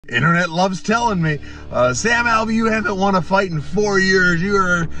Internet loves telling me, Sam Alvey, you haven't won a fight in 4 years.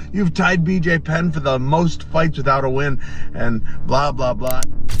 You've tied BJ Penn for the most fights without a win, and blah, blah, blah.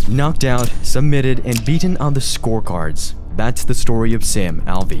 Knocked out, submitted, and beaten on the scorecards. That's the story of Sam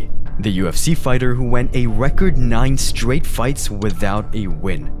Alvey, the UFC fighter who went a record 9 straight fights without a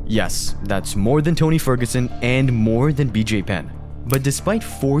win. Yes, that's more than Tony Ferguson and more than BJ Penn. But despite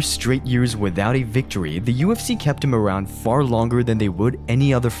 4 straight years without a victory, the UFC kept him around far longer than they would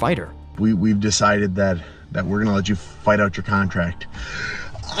any other fighter. We've decided that we're gonna let you fight out your contract.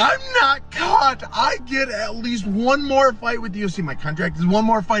 I'm not caught. I get at least one more fight with the UFC. My contract is one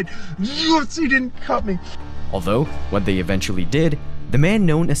more fight. The UFC didn't cut me. Although, when they eventually did, the man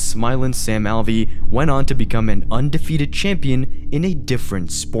known as Smilin' Sam Alvey went on to become an undefeated champion in a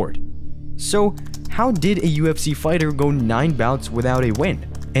different sport. So, how did a UFC fighter go 9 bouts without a win?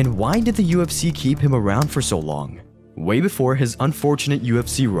 And why did the UFC keep him around for so long? Way before his unfortunate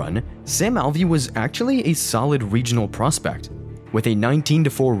UFC run, Sam Alvey was actually a solid regional prospect. With a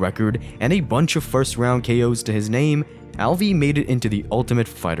 19-4 record and a bunch of first-round KOs to his name, Alvey made it into the Ultimate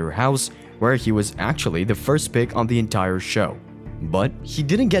Fighter house, where he was actually the first pick on the entire show. But he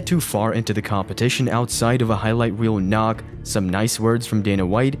didn't get too far into the competition outside of a highlight reel knock, some nice words from Dana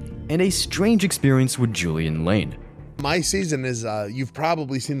White, and a strange experience with Julian Lane. My season is, you've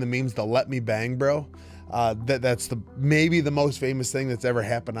probably seen the memes, the "Let Me Bang, Bro." That's maybe the most famous thing that's ever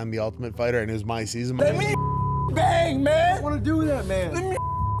happened on The Ultimate Fighter, and it was my season. Let me bang, man. I want to do that, man. Let me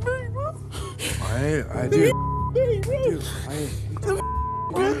bang, bro. I do.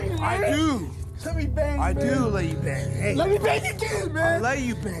 I do. Let me bang, I man. do let you bang. Hey, Let me bang again, man. I let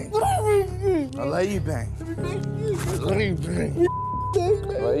you bang. I I let you bang. Let me bang.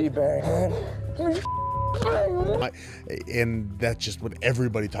 Let you bang. And that's just what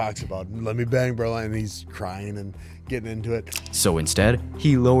everybody talks about. Let me bang, bro, and he's crying and getting into it. So instead,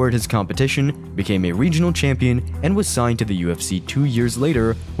 he lowered his competition, became a regional champion, and was signed to the UFC 2 years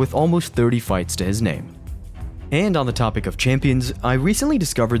later with almost 30 fights to his name. And on the topic of champions, I recently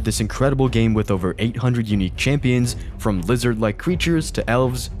discovered this incredible game with over 800 unique champions, from lizard-like creatures to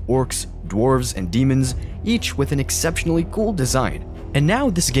elves, orcs, dwarves, and demons, each with an exceptionally cool design. And now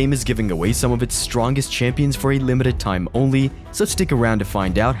this game is giving away some of its strongest champions for a limited time only, so stick around to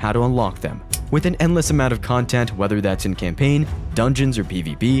find out how to unlock them. With an endless amount of content, whether that's in campaign, dungeons, or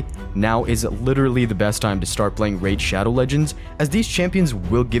PvP, now is literally the best time to start playing Raid Shadow Legends, as these champions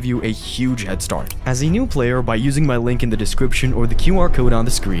will give you a huge head start. As a new player, by using my link in the description or the QR code on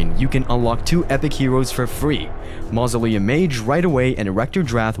the screen, you can unlock 2 epic heroes for free: Mausoleum Mage right away and Rector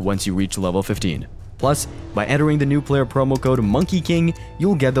Drath once you reach level 15. Plus, by entering the new player promo code Monkey King,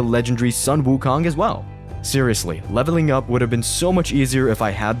 you'll get the legendary Sun Wukong as well. Seriously, leveling up would have been so much easier if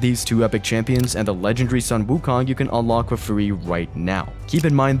I had these 2 epic champions and the legendary Sun Wukong you can unlock for free right now. Keep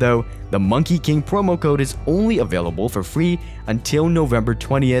in mind though, the Monkey King promo code is only available for free until November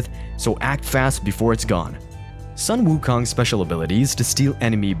 20th, so act fast before it's gone. Sun Wukong's special abilities to steal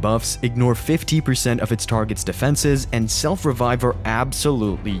enemy buffs, ignore 50% of its target's defenses, and self-revive are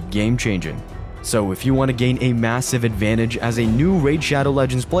absolutely game-changing. So if you want to gain a massive advantage as a new Raid Shadow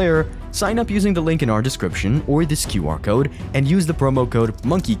Legends player, sign up using the link in our description or this QR code and use the promo code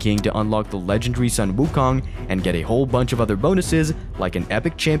Monkey King to unlock the legendary Sun Wukong and get a whole bunch of other bonuses like an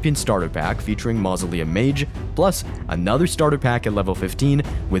epic champion starter pack featuring Mausoleum Mage, plus another starter pack at level 15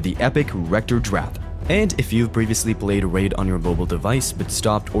 with the epic Rector Drath. And if you've previously played Raid on your mobile device but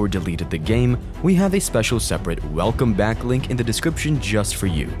stopped or deleted the game, we have a special separate welcome back link in the description just for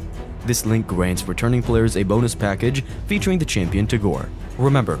you. This link grants returning players a bonus package featuring the champion Tagore.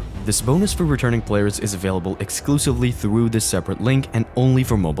 Remember, this bonus for returning players is available exclusively through this separate link and only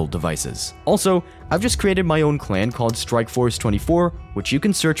for mobile devices. Also, I've just created my own clan called Strikeforce 24, which you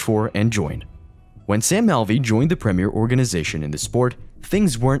can search for and join. When Sam Alvey joined the premier organization in the sport,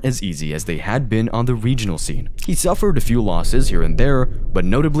 things weren't as easy as they had been on the regional scene. He suffered a few losses here and there, but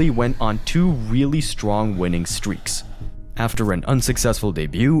notably went on 2 really strong winning streaks. After an unsuccessful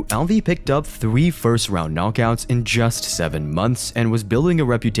debut, Alvey picked up 3 first-round knockouts in just 7 months and was building a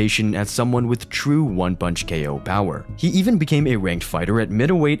reputation as someone with true one-punch KO power. He even became a ranked fighter at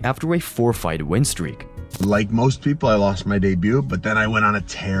middleweight after a 4-fight win streak. Like most people, I lost my debut, but then I went on a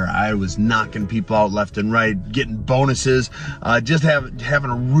tear. I was knocking people out left and right, getting bonuses, just having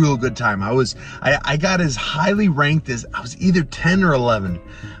a real good time. I got as highly ranked as, I was either 10 or 11.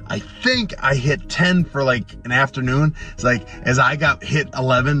 I think I hit 10 for like an afternoon. It's like, as I got hit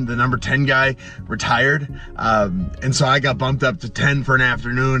 11, the number 10 guy retired. And so I got bumped up to 10 for an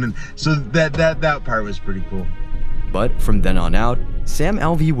afternoon. And so that part was pretty cool. But from then on out, Sam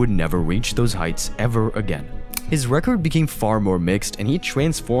Alvey would never reach those heights ever again. His record became far more mixed and he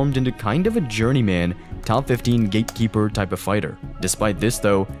transformed into kind of a journeyman, top 15 gatekeeper type of fighter. Despite this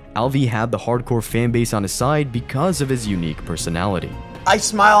though, Alvey had the hardcore fanbase on his side because of his unique personality. I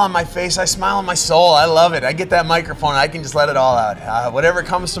smile on my face, I smile on my soul, I love it. I get that microphone, I can just let it all out. Whatever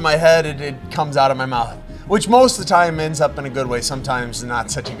comes to my head, it comes out of my mouth. Which most of the time ends up in a good way, sometimes not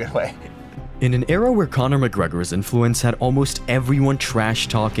such a good way. In an era where Conor McGregor's influence had almost everyone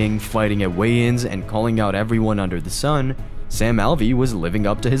trash-talking, fighting at weigh-ins, and calling out everyone under the sun, Sam Alvey was living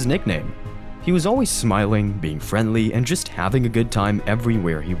up to his nickname. He was always smiling, being friendly, and just having a good time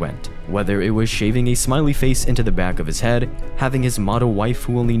everywhere he went. Whether it was shaving a smiley face into the back of his head, having his model wife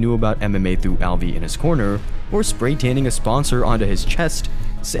who only knew about MMA through Alvey in his corner, or spray tanning a sponsor onto his chest,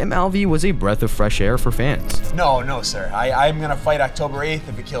 Sam Alvey was a breath of fresh air for fans. No, sir. I'm gonna fight October 8th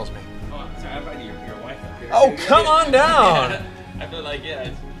if it kills me. Oh, sorry, I'm fighting your wife up here. Oh, come on down! I feel like, yeah,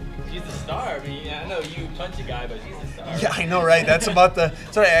 she's the star. I mean, I know you punch a guy, but she's the star. Yeah, I know, right? That's about the...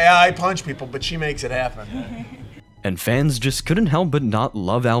 Sorry, I punch people, but she makes it happen. And fans just couldn't help but not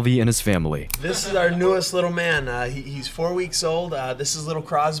love Alvey and his family. This is our newest little man. He's 4 weeks old. This is little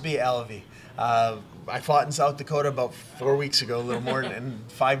Crosby Alvey. I fought in South Dakota about 4 weeks ago, a little more, and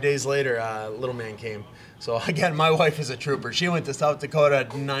 5 days later, little man came. So again, my wife is a trooper. She went to South Dakota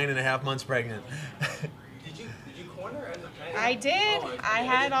 9.5 months pregnant. Did you corner her? I did. I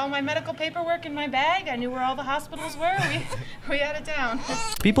had all my medical paperwork in my bag. I knew where all the hospitals were. We had it down.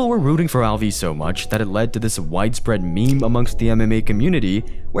 People were rooting for Alvey so much that it led to this widespread meme amongst the MMA community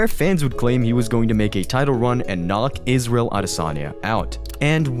where fans would claim he was going to make a title run and knock Israel Adesanya out.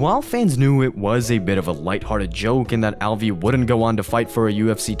 And while fans knew it was a bit of a lighthearted joke and that Alvey wouldn't go on to fight for a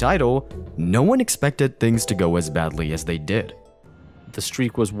UFC title, no one expected things to go as badly as they did. The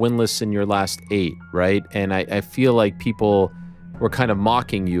streak was winless in your last 8, right? And I feel like people were kind of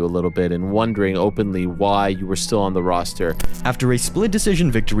mocking you a little bit and wondering openly why you were still on the roster. After a split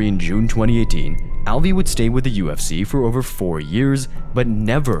decision victory in June 2018, Alvey would stay with the UFC for over 4 years, but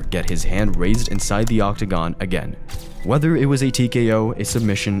never get his hand raised inside the octagon again. Whether it was a TKO, a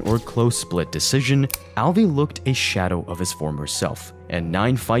submission, or close split decision, Alvey looked a shadow of his former self, and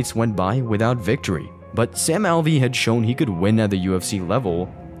 9 fights went by without victory. But Sam Alvey had shown he could win at the UFC level,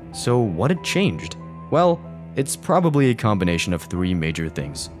 so what had changed? Well, it's probably a combination of 3 major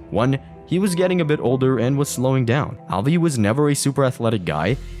things. 1, he was getting a bit older and was slowing down. Alvey was never a super athletic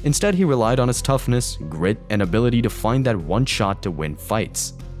guy, instead he relied on his toughness, grit, and ability to find that one shot to win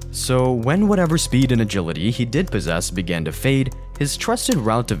fights. So when whatever speed and agility he did possess began to fade, his trusted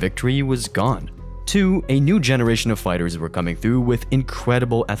route to victory was gone. 2, a new generation of fighters were coming through with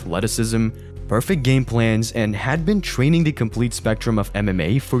incredible athleticism, perfect game plans, and had been training the complete spectrum of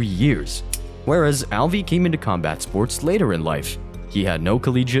MMA for years. Whereas Alvey came into combat sports later in life. He had no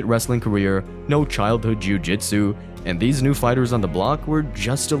collegiate wrestling career, no childhood jiu-jitsu, and these new fighters on the block were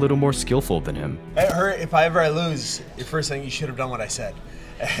just a little more skillful than him. If I lose, your first thing, you should have done what I said.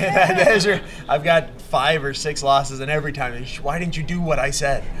 I've got 5 or 6 losses, and every time, why didn't you do what I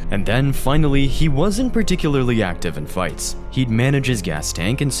said? And then, finally, he wasn't particularly active in fights. He'd manage his gas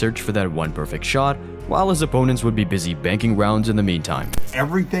tank and search for that one perfect shot, while his opponents would be busy banking rounds in the meantime.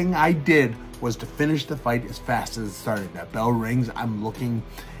 Everything I did was to finish the fight as fast as it started. That bell rings, I'm looking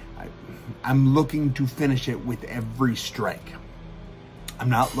to finish it with every strike. I'm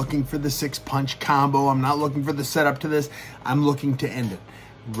not looking for the 6-punch combo. I'm not looking for the setup to this. I'm looking to end it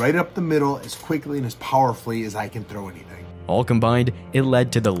right up the middle as quickly and as powerfully as I can throw anything. All combined, it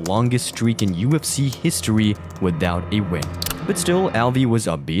led to the longest streak in UFC history without a win. But still, Alvey was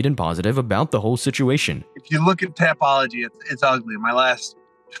upbeat and positive about the whole situation. If you look at Tapology, it's ugly. My last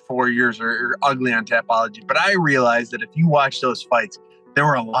 4 years are ugly on Tapology. But I realized that if you watch those fights, there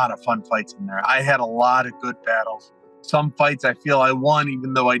were a lot of fun fights in there. I had a lot of good battles. Some fights I feel I won,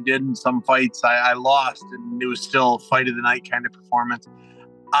 even though I didn't. Some fights I lost, and it was still fight of the night kind of performance.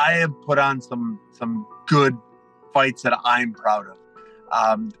 I have put on some good fights that I'm proud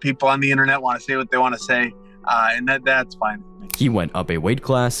of. People on the internet want to say what they want to say, and that's fine with me. He went up a weight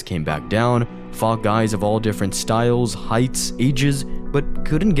class, came back down, fought guys of all different styles, heights, ages, but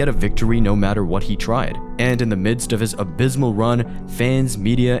couldn't get a victory no matter what he tried. And in the midst of his abysmal run, fans,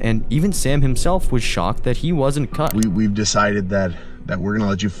 media, and even Sam himself was shocked that he wasn't cut. We've decided that we're going to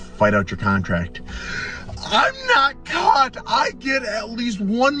let you fight out your contract. I'm not cut. I get at least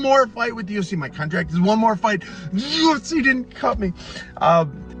one more fight with the UFC. My contract is one more fight. The UFC didn't cut me.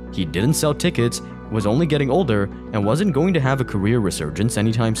 He didn't sell tickets, was only getting older, and wasn't going to have a career resurgence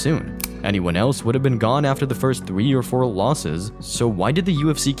anytime soon. Anyone else would have been gone after the first 3 or 4 losses, so why did the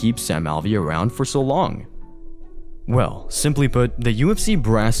UFC keep Sam Alvey around for so long? Well, simply put, the UFC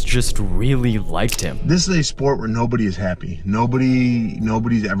brass just really liked him. This is a sport where nobody is happy.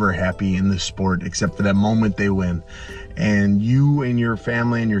 Nobody's ever happy in this sport except for that moment they win. And you and your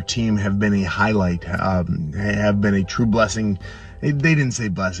family and your team have been a highlight, have been a true blessing. They didn't say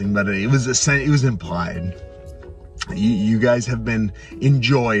blessing, but it was implied. You guys have been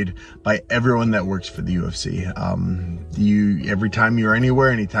enjoyed by everyone that works for the UFC. Every time you're anywhere,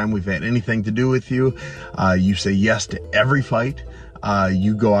 anytime we've had anything to do with you, you say yes to every fight.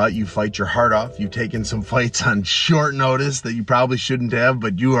 You go out, you fight your heart off. You've taken some fights on short notice that you probably shouldn't have,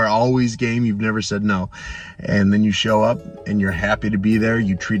 but you are always game. You've never said no. And then you show up and you're happy to be there.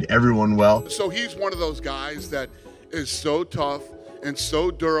 You treat everyone well. So he's one of those guys that is so tough and so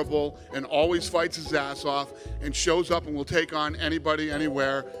durable and always fights his ass off and shows up and will take on anybody,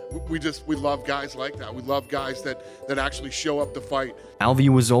 anywhere. We love guys like that. We love guys that actually show up to fight. Alvey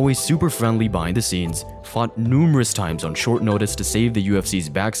was always super friendly behind the scenes, fought numerous times on short notice to save the UFC's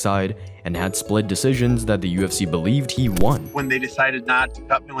backside, and had split decisions that the UFC believed he won. When they decided not to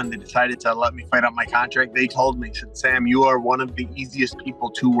cut me, when they decided to let me fight out my contract, they told me, said, Sam, you are one of the easiest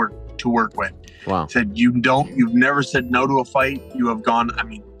people to work with. Wow. Said, you've never said no to a fight. You have gone,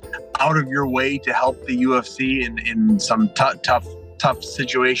 out of your way to help the UFC in some tough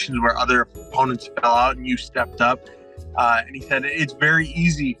situations where other opponents fell out and you stepped up. And he said, it's very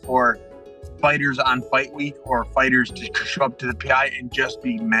easy for fighters on fight week or fighters to show up to the PI and just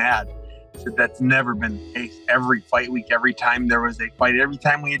be mad. He said, that's never been the case. Every fight week, every time there was a fight, every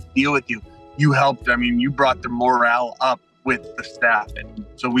time we had to deal with you, you helped. You brought the morale up with the staff. And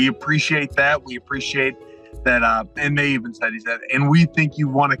so we appreciate that. We appreciate that. And they even said, he said, and we think you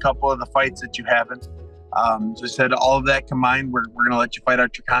won a couple of the fights that you haven't. So he said, all of that combined, we're going to let you fight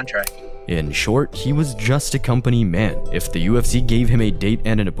out your contract. In short, he was just a company man. If the UFC gave him a date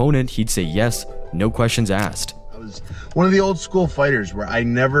and an opponent, he'd say yes, no questions asked. I was one of the old school fighters where I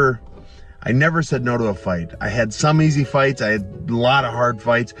never said no to a fight. I had some easy fights. I had a lot of hard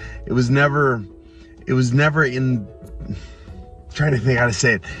fights. It was never in, trying to think how to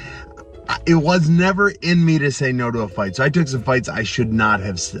say it. It was never in me to say no to a fight. So I took some fights I should not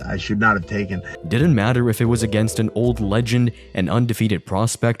have taken. Didn't matter if it was against an old legend, an undefeated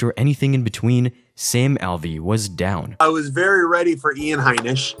prospect, or anything in between, Sam Alvey was down. I was very ready for Ian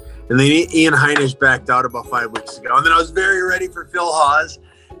Heinisch, and then Ian Heinisch backed out about 5 weeks ago. And then I was very ready for Phil Hawes,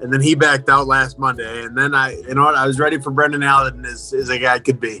 and then he backed out last Monday. And then I was ready for Brendan Allen as a guy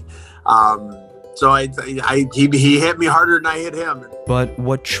could be. So he hit me harder than I hit him. But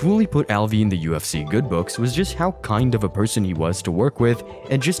what truly put Alvey in the UFC good books was just how kind of a person he was to work with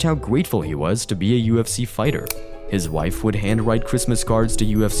and just how grateful he was to be a UFC fighter. His wife would handwrite Christmas cards to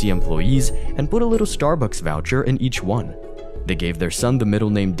UFC employees and put a little Starbucks voucher in each one. They gave their son the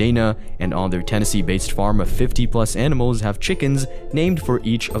middle name Dana, and on their Tennessee-based farm of 50+ animals have chickens named for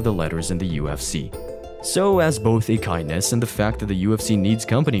each of the letters in the UFC. So, as both a kindness and the fact that the UFC needs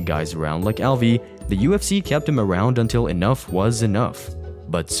company guys around like Alvey, the UFC kept him around until enough was enough.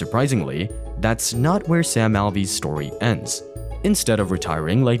 But surprisingly, that's not where Sam Alvey's story ends. Instead of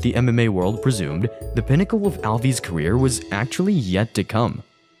retiring like the MMA world presumed, the pinnacle of Alvey's career was actually yet to come.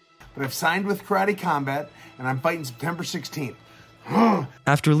 But I've signed with Karate Combat, and I'm fighting September 16th.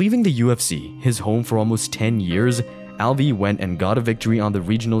 After leaving the UFC, his home for almost 10 years, Alvey went and got a victory on the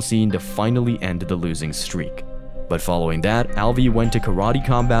regional scene to finally end the losing streak. But following that, Alvey went to Karate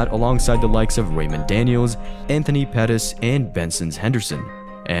Combat alongside the likes of Raymond Daniels, Anthony Pettis, and Benson Henderson.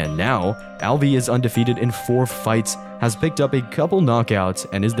 And now, Alvey is undefeated in 4 fights, has picked up a couple knockouts,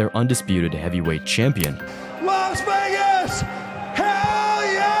 and is their undisputed heavyweight champion. Las Vegas! Hell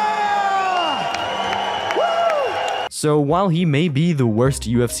yeah! Woo! So while he may be the worst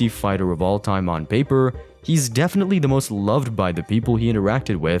UFC fighter of all time on paper, he's definitely the most loved by the people he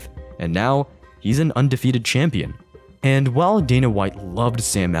interacted with, and now he's an undefeated champion. And while Dana White loved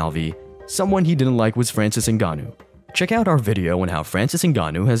Sam Alvey, someone he didn't like was Francis Ngannou. Check out our video on how Francis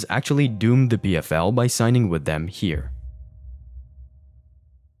Ngannou has actually doomed the PFL by signing with them here.